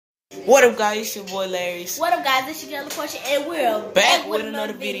What up, guys? It's your boy Larry. What up, guys? It's your girl Portia, and we're back with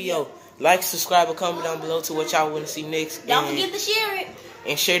another video. Like, subscribe, and comment down below to what y'all want to see next. Don't forget to share it.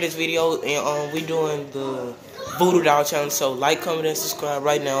 And share this video. And we doing the voodoo doll challenge. So like, comment, and subscribe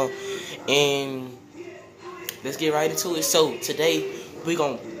right now. And let's get right into it. So today we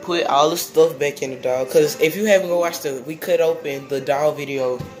gonna put all the stuff back in the doll. Cause if you haven't watched we cut open the doll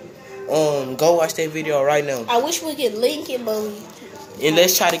video. Go watch that video right now. I wish we could link it, but and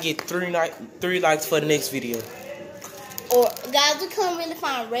let's try to get three likes for the next video. Or guys, we couldn't really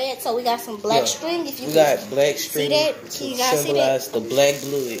find red, so we got some black string. If you got black string. See that? To symbolize the black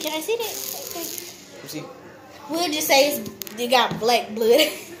blood. Can I see that? You see? We'll just say they got black blood.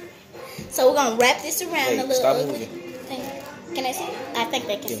 So we're gonna wrap this around a little ugly thing. Can I see it? I think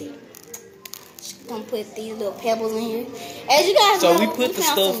they can see it. Just gonna put these little pebbles in here. As you guys know, we put the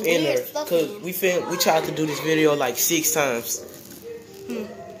stuff in there because we tried to do this video like 6 times.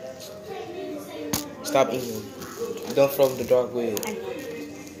 Stop eating. Don't throw the dark web.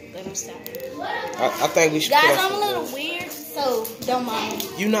 Let me stop. I think we should. Guys, I'm a little weird, so don't mind.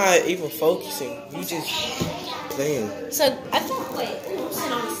 You're not even focusing. You just playing. So I think wait. I'm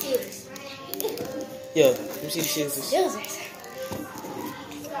sitting on the scissors. Yeah, you see the scissors.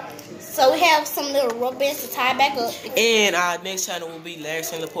 So we have some little rubber bands to tie back up. And our next channel will be Larry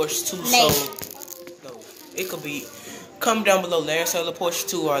and LaPortia 2. So no, it could be. Comment down below, Larry and LaPortia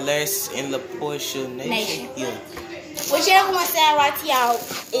 2 or Larry and LaPortia Nation. Yeah. Whichever one sound right to y'all,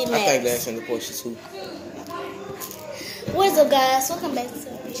 it matters. I think Larry and LaPortia 2. What's up, guys? Welcome back to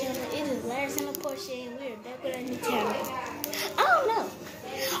our channel. It is Larry and LaPortia, and we're back with a new channel. I don't know.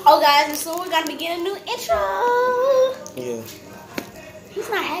 Oh, guys, and soon we're gonna be getting a new intro. Yeah. He's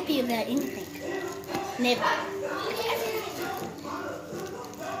not happy about anything. Never.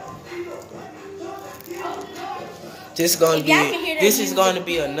 This is going to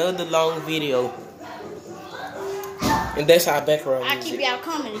be another long video, and that's our background music. I keep y'all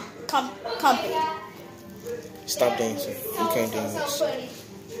company. Stop dancing. You can't dance.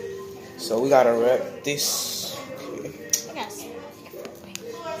 So we gotta wrap this.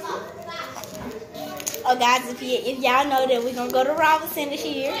 Oh, guys, if y'all know that we're gonna go to Robinson this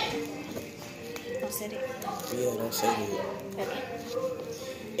year, don't say that. Yeah, don't say that. Okay.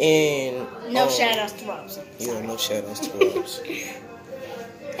 And no shout outs to Robinson. Yeah, no shout outs to Robinson.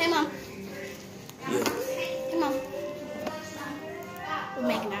 Hey, Mom. Yeah. Hey, Mom. We're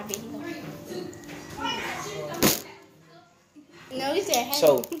making our video. No, we said hey.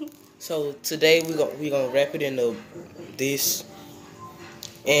 So today we gonna wrap it into this.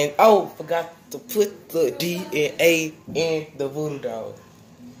 And forgot to put the D and A in the voodoo doll.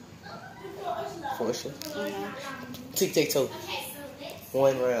 For sure. Tic-tac-toe.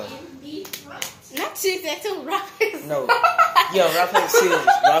 1 round. Not tic-tac-toe, rock, paper. No. Yeah, rock, paper, scissors.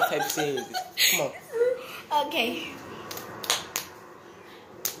 Rock, paper, scissors. Come on. Okay.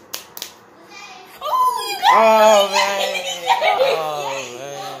 Oh, you got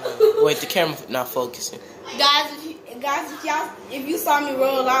man. Wait, the camera not focusing. Guys, if you saw me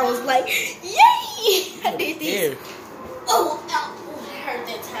roll, I was like, yay! I did this. Here. Oh, it hurt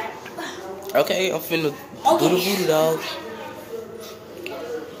that time. Okay, I'm finna do the voodoo dog.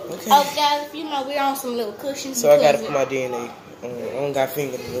 Okay. Oh, guys, if you know, we're on some little cushions. So I gotta put my DNA. I don't got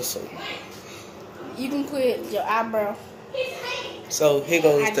fingernails, so you can put your eyebrow. So here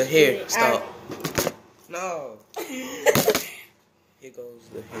goes the hair. Stop. No. Here goes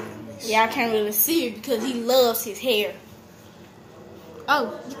the hair. Yeah, I can't really see it because he loves his hair.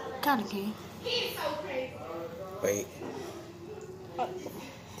 Oh, you kind of can. Wait. I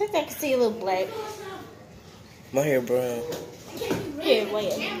think I can see a little black. My hair brown. Here,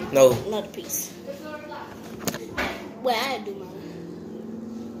 wait. No. Another piece. Well, I do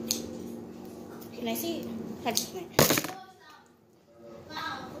mine. Can I see it? I just went.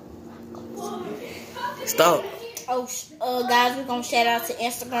 Stop. Oh, guys, we're gonna shout out to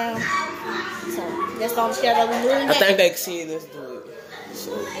Instagram. So that's the only shout out we're doing. I think they can see it. Let's do it.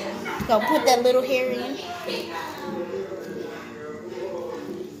 So gonna put that little hair in.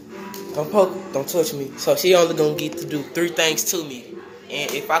 Don't poke, don't touch me. So she only gonna get to do 3 things to me, and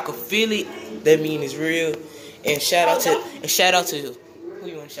if I could feel it, that means it's real. And shout out to who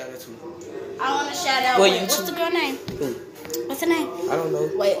you want to shout out to? I want to shout out. What's the girl name? Who? What's her name? I don't know.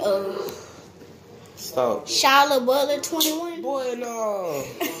 Wait, Stop. Charlotte Butler 21. Boy, no.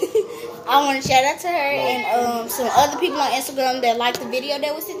 I want to shout out to her and some other people on Instagram that liked the video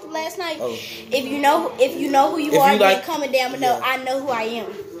that was sent last night. Oh. If you know who you are, then comment down below. I know who I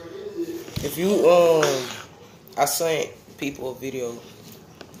am. If you I sent people a video,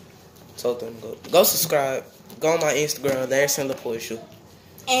 told them go subscribe, go on my Instagram, Larry and LaPortia,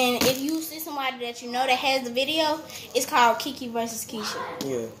 And if you see somebody that you know that has the video, it's called Kiki vs. Keisha.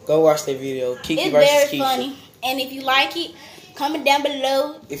 Yeah, go watch that video. Kiki it's versus Keisha. It's very funny. And if you like it, comment down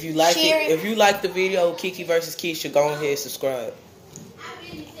below. If you like it, if you like the video Kiki versus Keisha, go ahead and subscribe.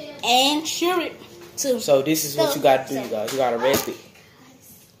 And share it too. So this is what you gotta do, you guys. You gotta rest it.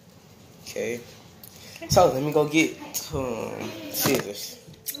 Okay. So let me go get scissors.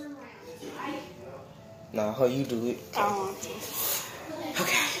 Nah, how you do it? I don't want to.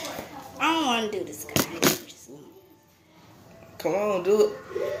 Okay. I don't want to do this, guys. Come on, do it.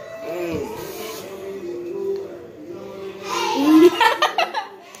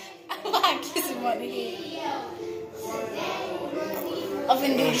 I'm kissing him on the head. I'm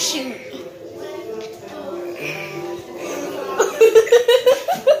finna do the shoot.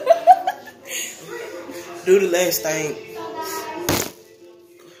 Do the last thing.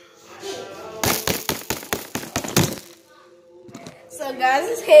 So guys,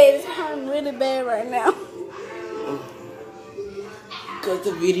 his head is hurting really bad right now. Cut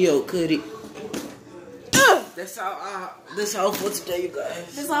the video, cut it. That's all for today, you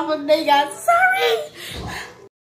guys. That's all for today, guys. Sorry.